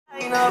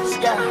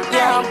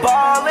Yeah, I'm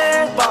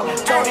ballin',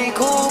 Tony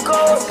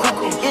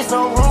Kukoc, it's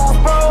no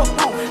roof, bro.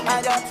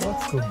 I got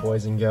What's good,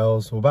 boys and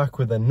girls? We're back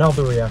with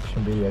another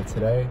reaction video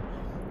today,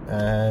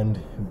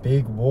 and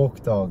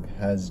BigWalkDog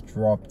has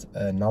dropped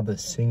another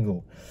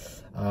single.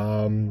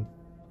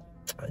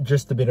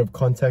 Just a bit of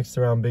context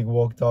around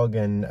BigWalkDog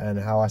and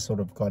how I sort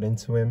of got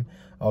into him.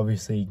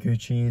 Obviously,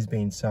 Gucci has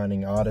been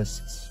signing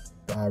artists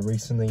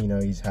recently. You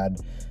know, he's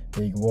had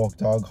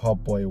BigWalkDog,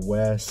 Hot Boy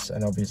West,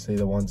 and obviously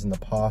the ones in the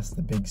past,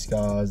 the Big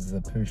Scars, the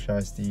Pooh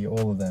Shiesty,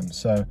 all of them.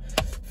 So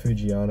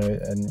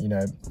Fujiano, and you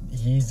know,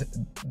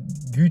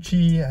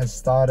 Gucci has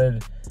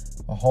started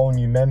a whole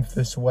new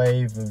Memphis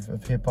wave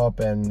of hip-hop,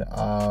 and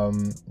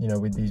you know,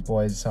 with these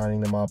boys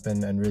signing them up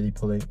and really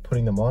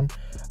putting them on.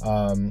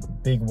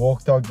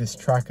 BigWalkDog, this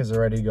track has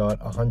already got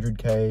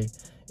 100K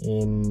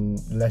in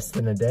less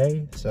than a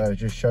day, so it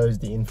just shows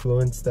the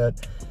influence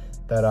that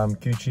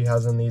Gucci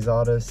has on these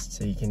artists.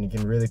 So you can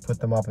really put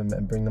them up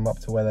and bring them up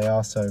to where they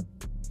are. So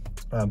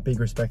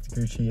big respect to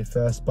Gucci at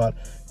first, but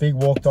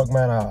BigWalkDog,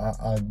 man,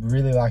 I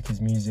really like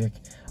his music.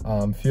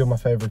 Few of my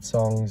favorite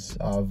songs,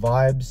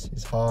 Vibes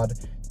is hard,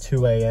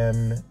 2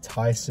 AM,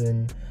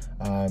 Tyson,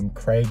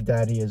 Craig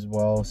Daddy as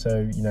well.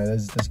 So you know,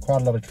 there's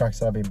quite a lot of tracks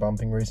that I've been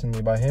bumping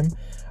recently by him.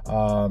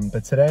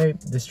 But today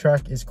this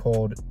track is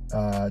called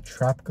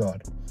Trap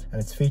God,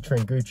 and it's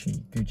featuring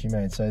Gucci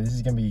Mane. So this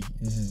is gonna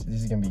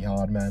be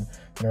hard, man.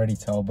 I can already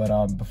tell.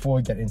 But before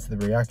we get into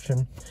the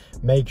reaction,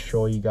 make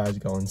sure you guys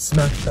go and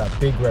smash that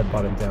big red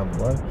button down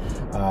below.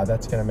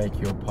 That's gonna make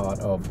you a part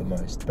of the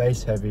most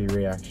bass heavy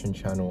reaction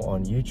channel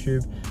on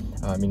YouTube.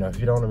 You know, if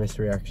you don't want to miss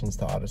reactions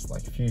to artists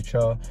like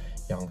Future,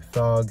 Young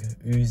Thug,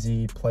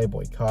 Uzi,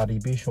 Playboy Cardi,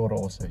 be sure to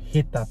also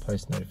hit that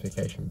post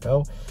notification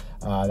bell.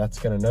 That's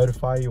going to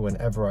notify you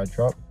whenever I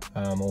drop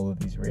all of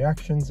these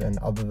reactions. And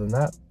other than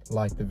that,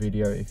 like the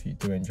video if you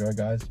do enjoy,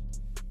 guys.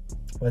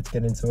 Let's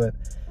get into it.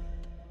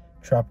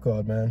 Trap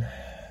God, man.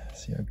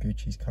 See how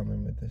Gucci's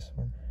coming with this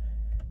one.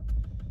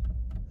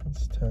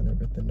 Let's turn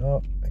everything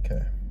up.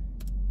 Okay.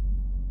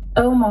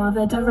 Omar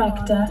the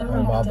director.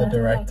 Omar the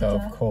director,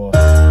 of course.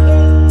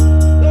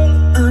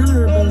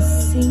 Honorable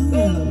C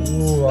note.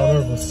 Ooh,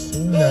 honorable C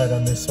note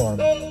on this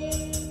one. I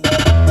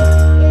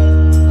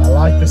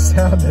like the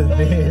sound of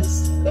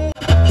this.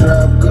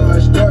 Trap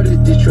God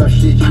started this trap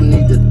shit, you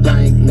need to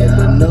thank me.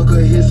 The knuckle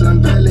hit some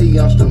belly,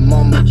 youngster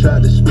mama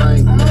tried to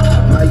spank me.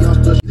 My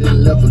youngster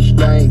didn't left him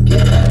stankin'.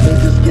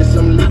 Niggas get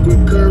some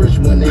liquid courage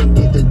when they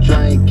get to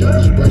drinking.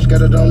 Splash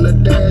got it on the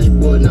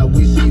dashboard, now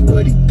we see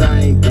what he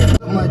thinking.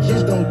 My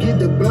just don't get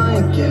the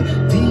blanking.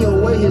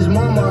 DOA his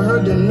mama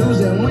heard the news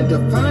and went to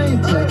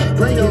fainting.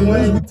 Breaking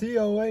news.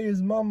 DOA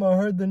his mama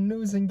heard the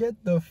news and get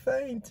the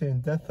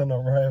fainting. Death on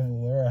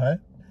arrival,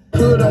 alright.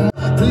 Put on,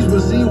 please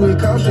proceed with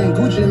caution.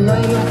 Gucci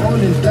Mane, I'm on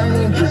the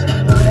dangers.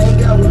 I ain't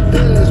got with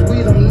feelings,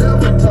 we don't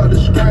never talk to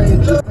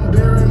strangers. I'm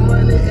bearing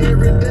money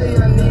every day,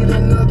 I need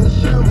another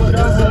shovel.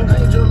 There's an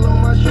angel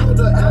on my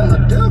shoulder and a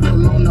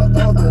devil on the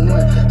other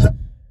one.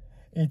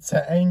 It's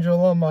an angel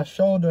on my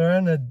shoulder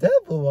and a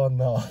devil on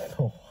the other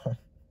one.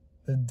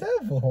 The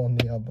devil on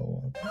the other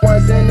one.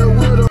 Once in the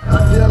widow,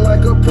 I feel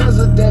like a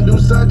president. Do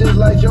something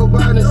like Joe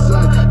Biden's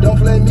son. Don't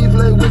play me,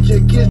 play with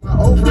your kids. My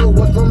old flow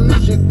was from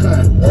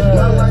Michigan.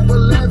 My life a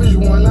lavish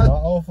one. My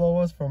old flow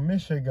was from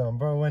Michigan,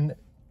 bro. When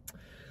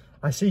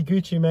I see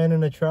Gucci Mane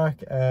in a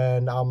track,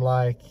 and I'm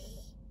like,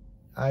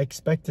 I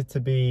expect it to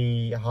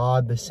be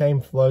hard, the same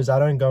flows. I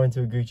don't go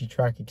into a Gucci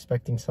track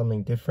expecting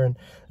something different.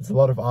 There's a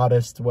lot of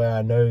artists where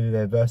I know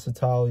they're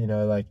versatile, you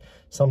know, like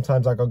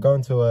sometimes like I'll go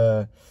into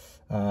a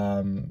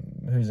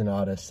who's an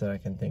artist that I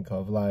can think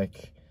of,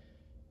 like,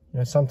 you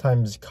know,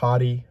 sometimes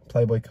Cardi,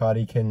 Playboy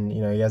Cardi can,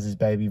 you know, he has his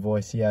baby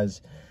voice, he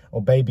has,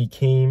 or Baby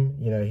Keem,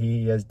 you know,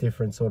 he has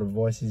different sort of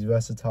voice, he's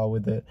versatile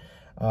with it.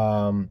 You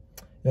know,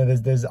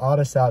 there's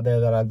artists out there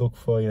that I look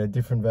for, you know,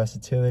 different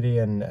versatility,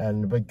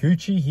 but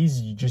Gucci,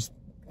 he's just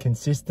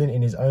consistent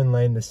in his own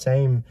lane, the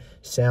same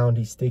sound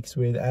he sticks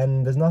with,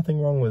 and there's nothing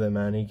wrong with it,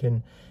 man. He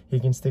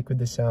can stick with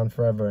this sound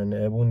forever and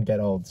it wouldn't get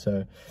old.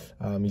 So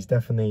he's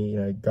definitely, you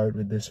know, GOAT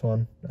with this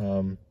one.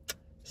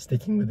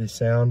 Sticking with his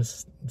sound,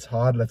 it's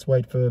hard. Let's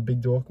wait for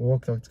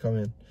BigWalkDog to come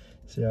in.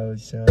 See how he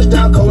sounds.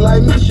 Down cold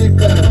like Michigan.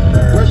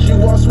 Where she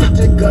walks with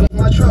the gun.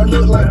 My truck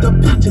look like the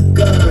picture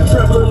gun.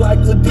 Trap look like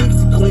a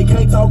Dixie Queen.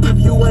 Can't talk if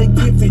you ain't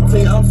get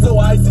 15. I'm so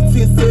icy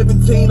 10,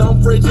 17.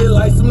 I'm frigid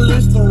like some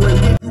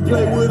Listerine. You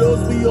play with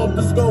us, we up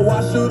the score.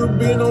 I should've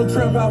been on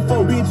Trap Out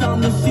 4. Bitch,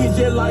 I'm the shit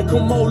just like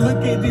come on.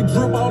 Look at the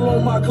drip all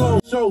on my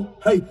clothes. So,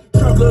 hey,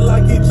 Trap look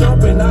like it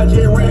jumping. I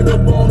just ran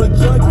up on a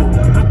junkie.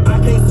 I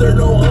can't serve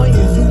no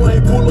onions. You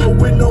ain't pull up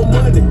with no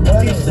money.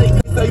 This shake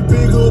say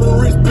bigger the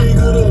wrist,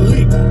 bigger the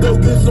lick. Go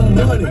get some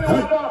money.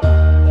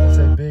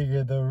 Say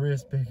bigger the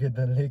wrist, bigger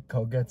the lick.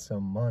 Go get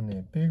some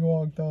money.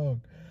 BigWalkDog.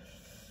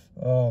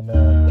 Oh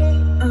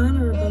man.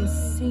 Honorable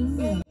C.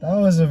 That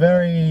was a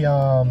very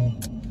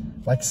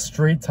like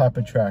street type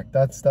of track.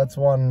 That's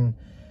one.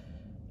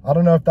 I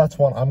don't know if that's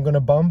one I'm gonna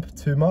bump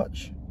too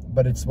much,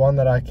 but it's one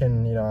that I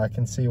can, you know, I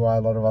can see why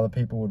a lot of other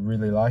people would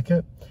really like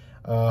it.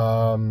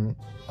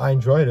 I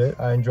enjoyed it,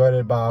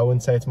 but I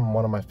wouldn't say it's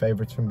one of my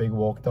favorites from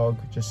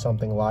BigWalkDog. Just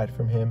something light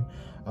from him.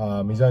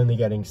 He's only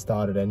getting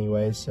started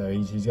anyways, so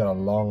he's got a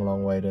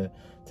long way to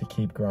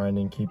keep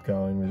grinding, keep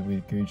going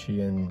with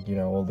Gucci and, you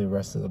know, all the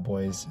rest of the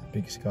boys,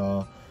 Big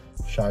Scar,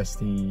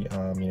 Shiesty,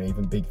 you know,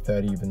 even Big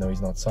 30, even though he's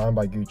not signed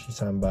by Gucci,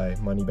 signed by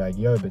Moneybagg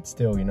Yo, but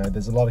still, you know,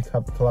 there's a lot of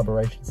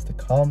collaborations to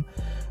come.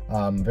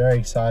 Very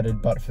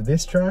excited. But for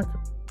this track,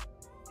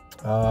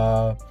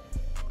 I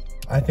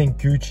think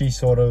Gucci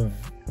sort of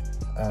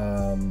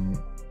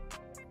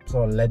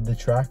led the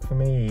track for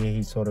me.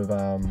 He sort of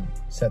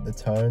set the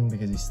tone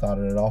because he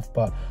started it off,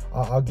 but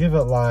I'll give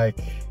it like,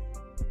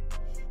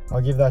 I'll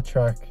give that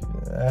track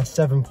a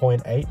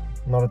 7.8,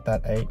 not at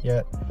that 8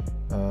 yet.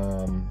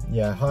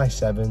 Yeah, high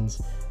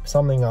 7s.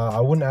 Something I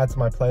wouldn't add to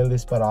my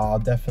playlist, but I'll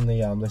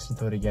definitely listen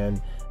to it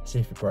again, see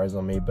if it grows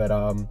on me. But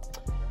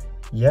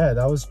yeah,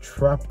 that was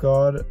Trap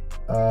God.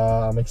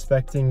 I'm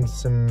expecting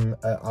some,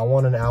 I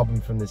want an album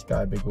from this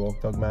guy,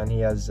 BigWalkDog, man. He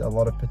has a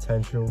lot of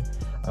potential.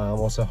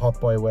 Also Hot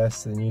Boy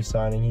West, the new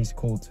signing, he's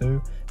cool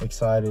too.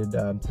 Excited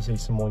to see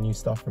some more new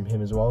stuff from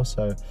him as well.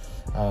 So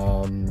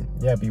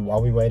yeah,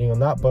 I'll be waiting on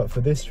that. But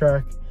for this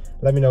track,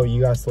 let me know what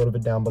you guys thought of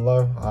it down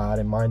below. I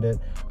didn't mind it.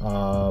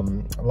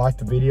 Like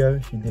the video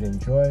if you did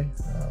enjoy.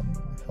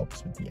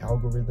 Helps with the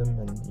algorithm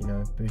and, you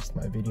know, boost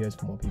my videos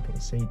for more people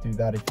to see. Do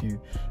that if you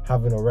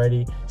haven't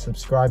already.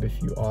 Subscribe if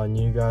you are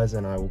new, guys,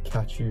 and I will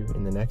catch you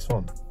in the next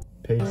one.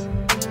 Peace.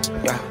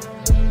 Yeah,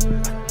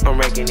 I'm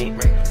ranking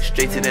it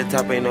straight to the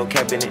top, ain't no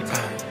capping it.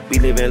 We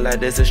living like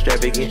there's a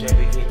strap again.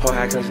 Whole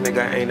high class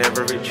nigga, I ain't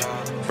never rich.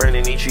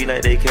 Burning each tree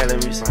like they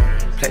calories.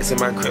 Placing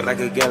my crib like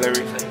a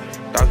gallery.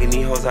 Dogging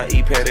these hoes, I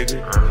eat pedigree.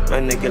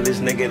 My nigga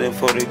lives negative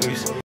 4 degrees.